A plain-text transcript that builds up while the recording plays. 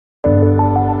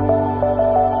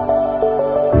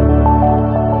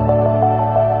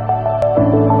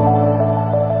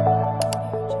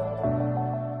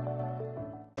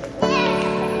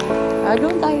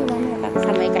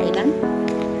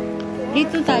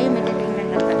tayo, may titingnan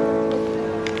na tayo.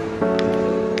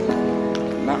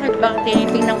 Bakit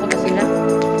tinitingnan ko ba sila?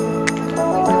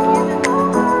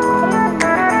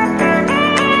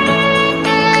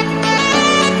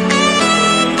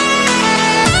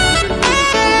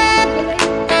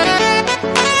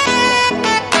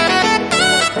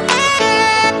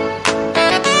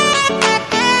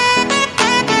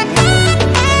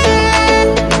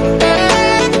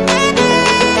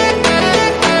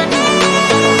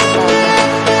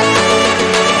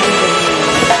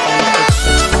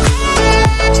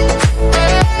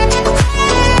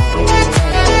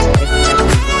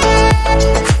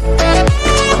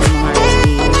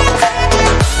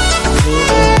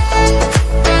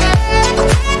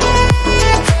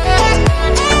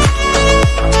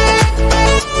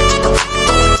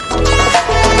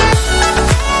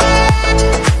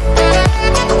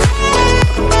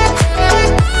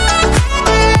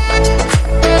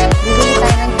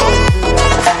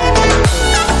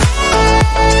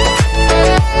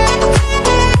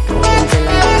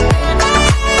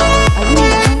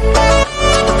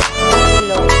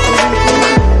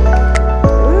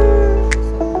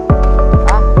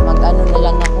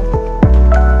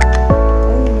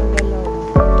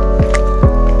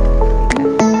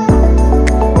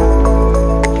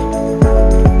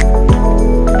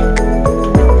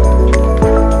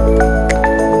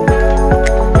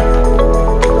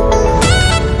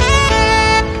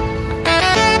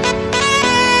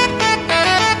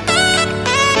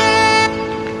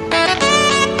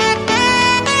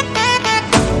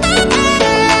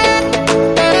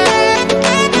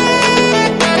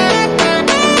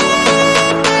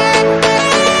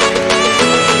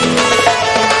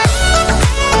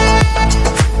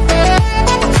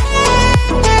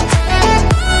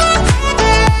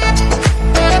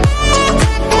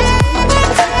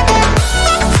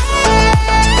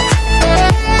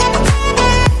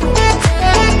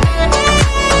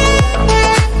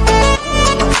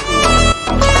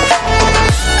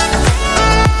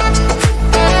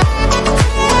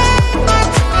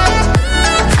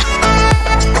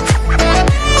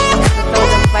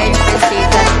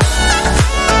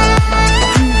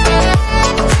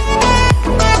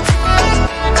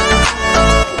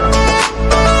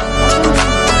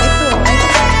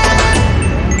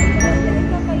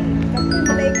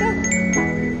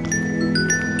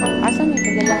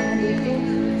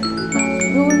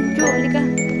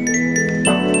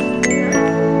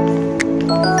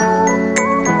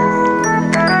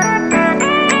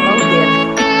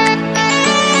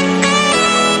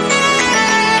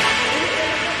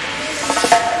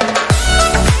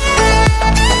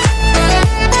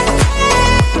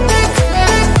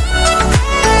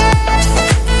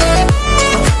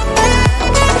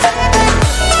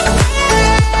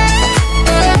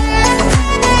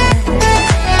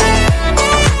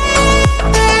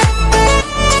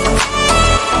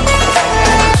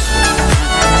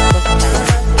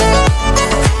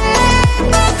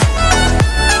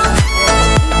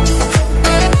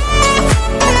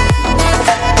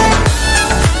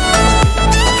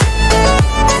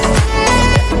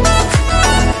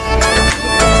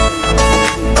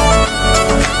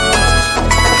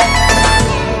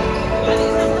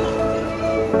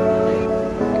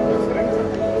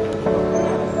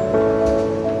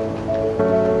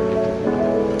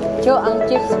 Ang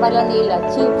chips pala nila,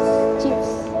 chips.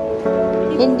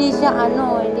 Hindi siya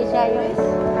hindi siya yung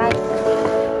rice.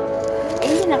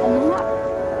 Hindi na kumuha.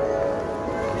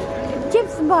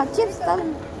 Chips ba? Chips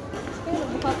talaga.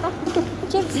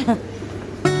 Chips.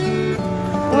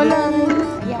 Wala naman.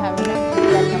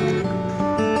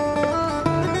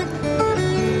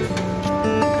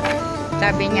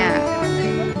 Sabi niya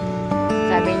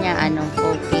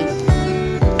cookies.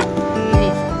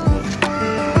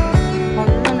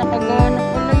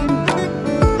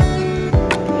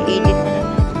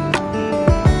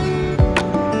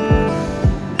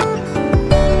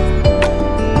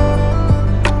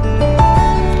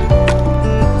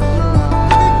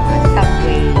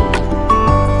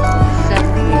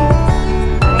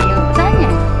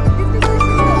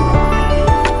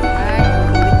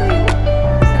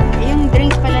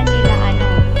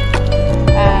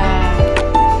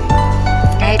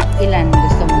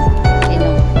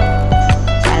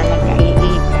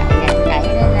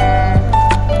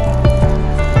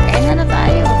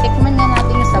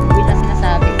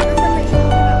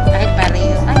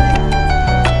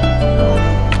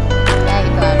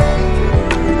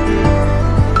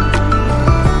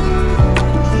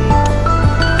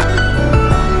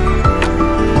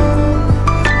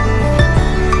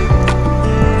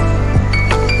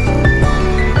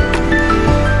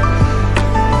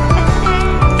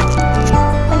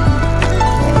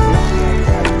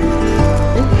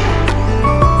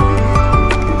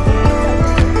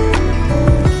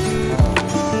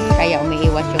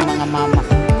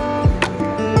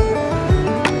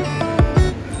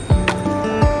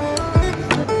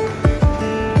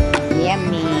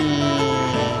 Yummy.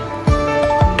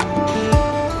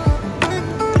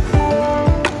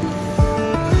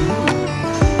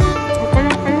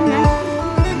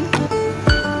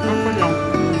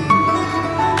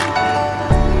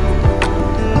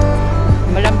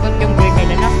 Malambot yung bread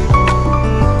nila, no?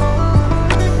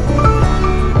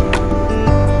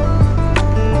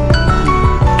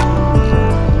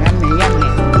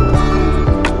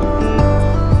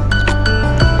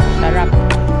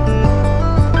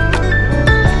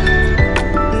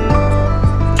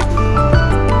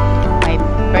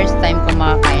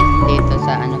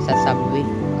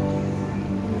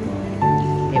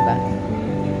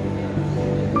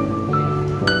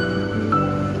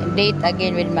 Date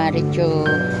again with Marichu.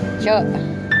 Chu.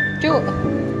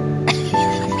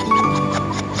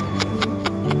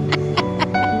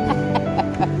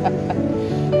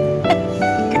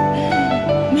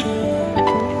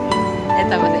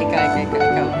 Ito ba ikaw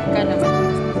naman.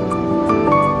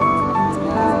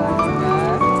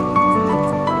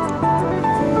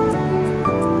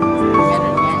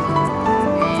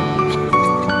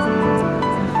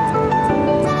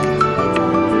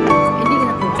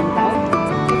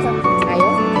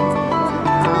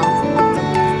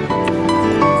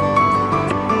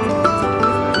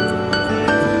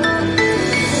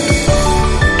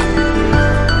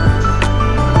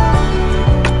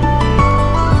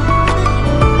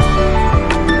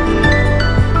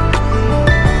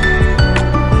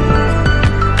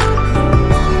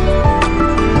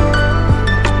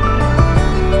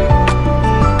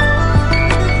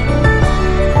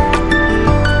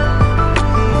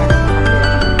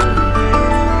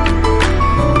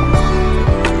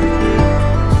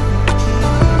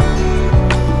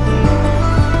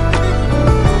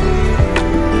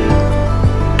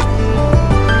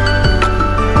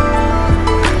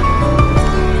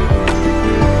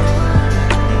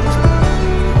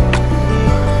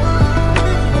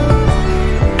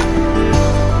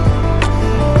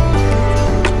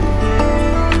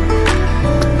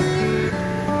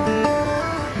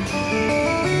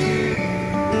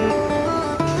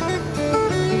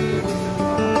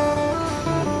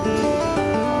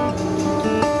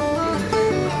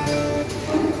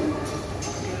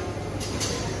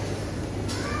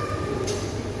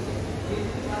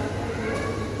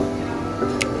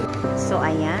 So,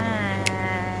 ayan.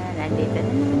 Nandito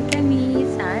na naman kami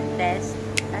sa test.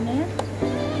 Ano yan?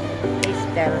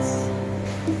 Testels.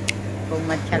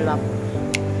 Pumachalap.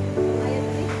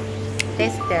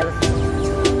 Testels.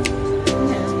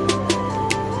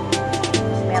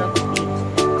 Milk tea.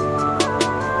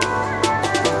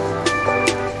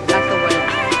 Kaso wala.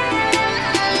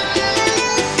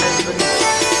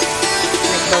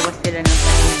 Nagbawas sila ng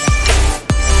kanila.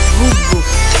 Bubu.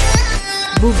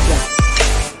 Buga.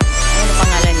 Ano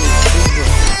pangalan niya? Bubu.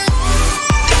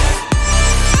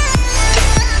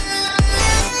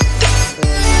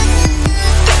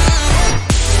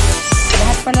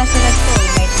 Lahat pala sila ito.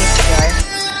 May tip jar.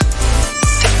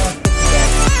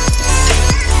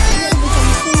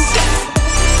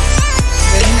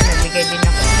 Gawin na, nagbigay din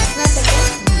ako.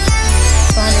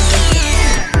 Paano ba ito?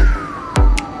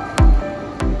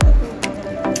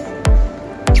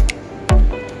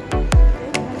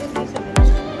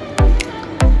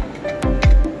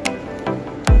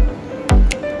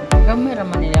 Gamay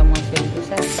raman nila mga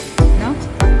silbusan, no?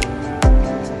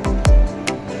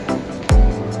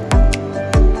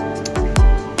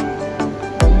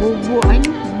 Bubu,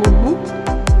 ano? Bubu?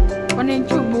 Ano yung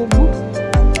siya, bubu?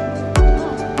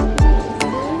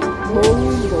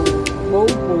 Bobo.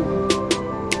 Bobo.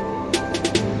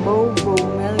 Bobo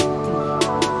milk tea.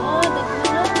 Oh, that's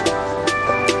not.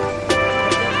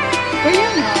 Kaya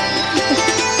nga.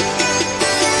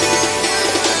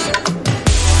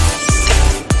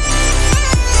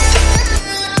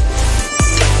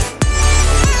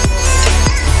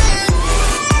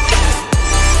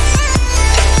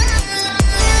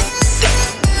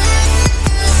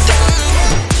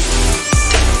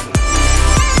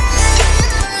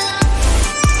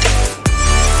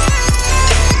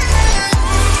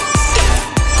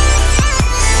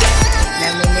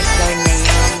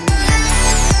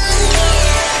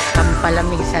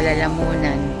 Palamig sa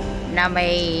lalamunan na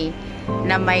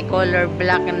may color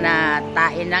black na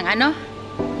tae ng ano?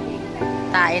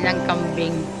 Tae ng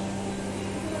kambing.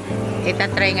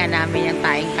 Itatry nga namin yung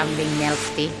taeng kambing milk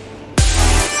tea.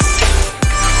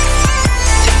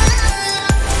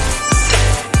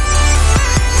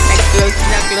 Nag-close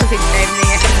na closing time na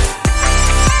yan.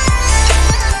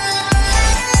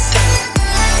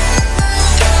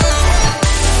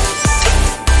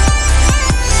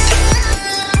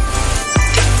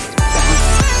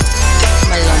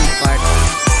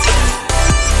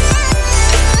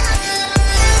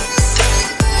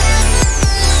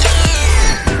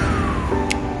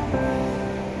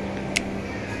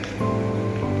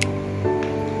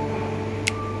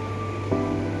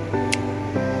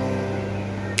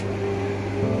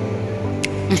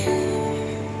 Next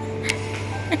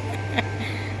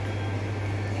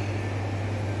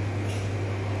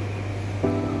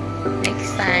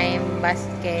time,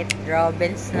 basket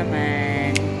Robins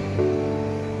naman.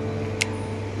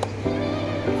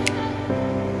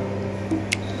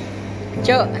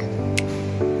 Cho!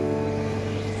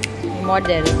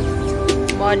 Model.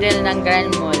 Model ng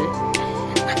Grand Mall.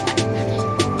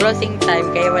 Closing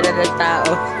time, kaya wala na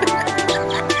tao.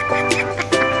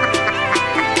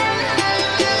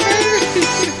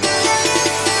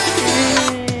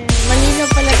 Malino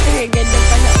pala ito eh. Ganda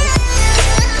pala oh.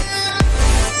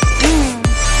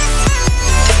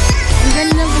 Ang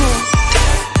ganda po.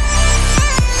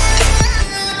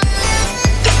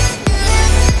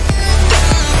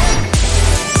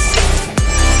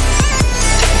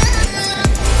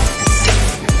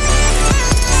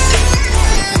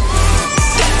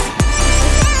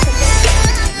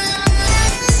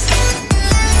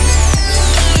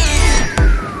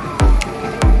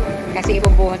 Kasi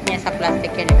ibubuhat niya sa plastic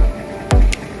yun eh.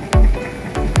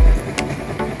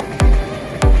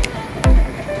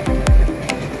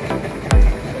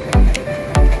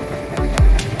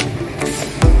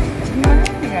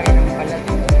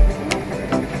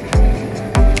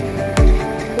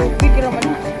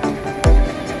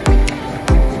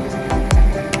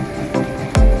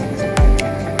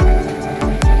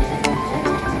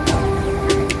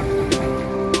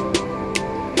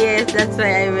 Yes, that's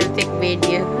why I will take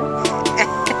video.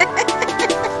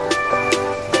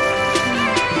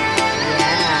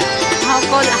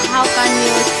 How can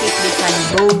you speak this one?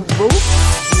 Boba?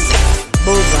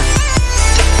 Boba.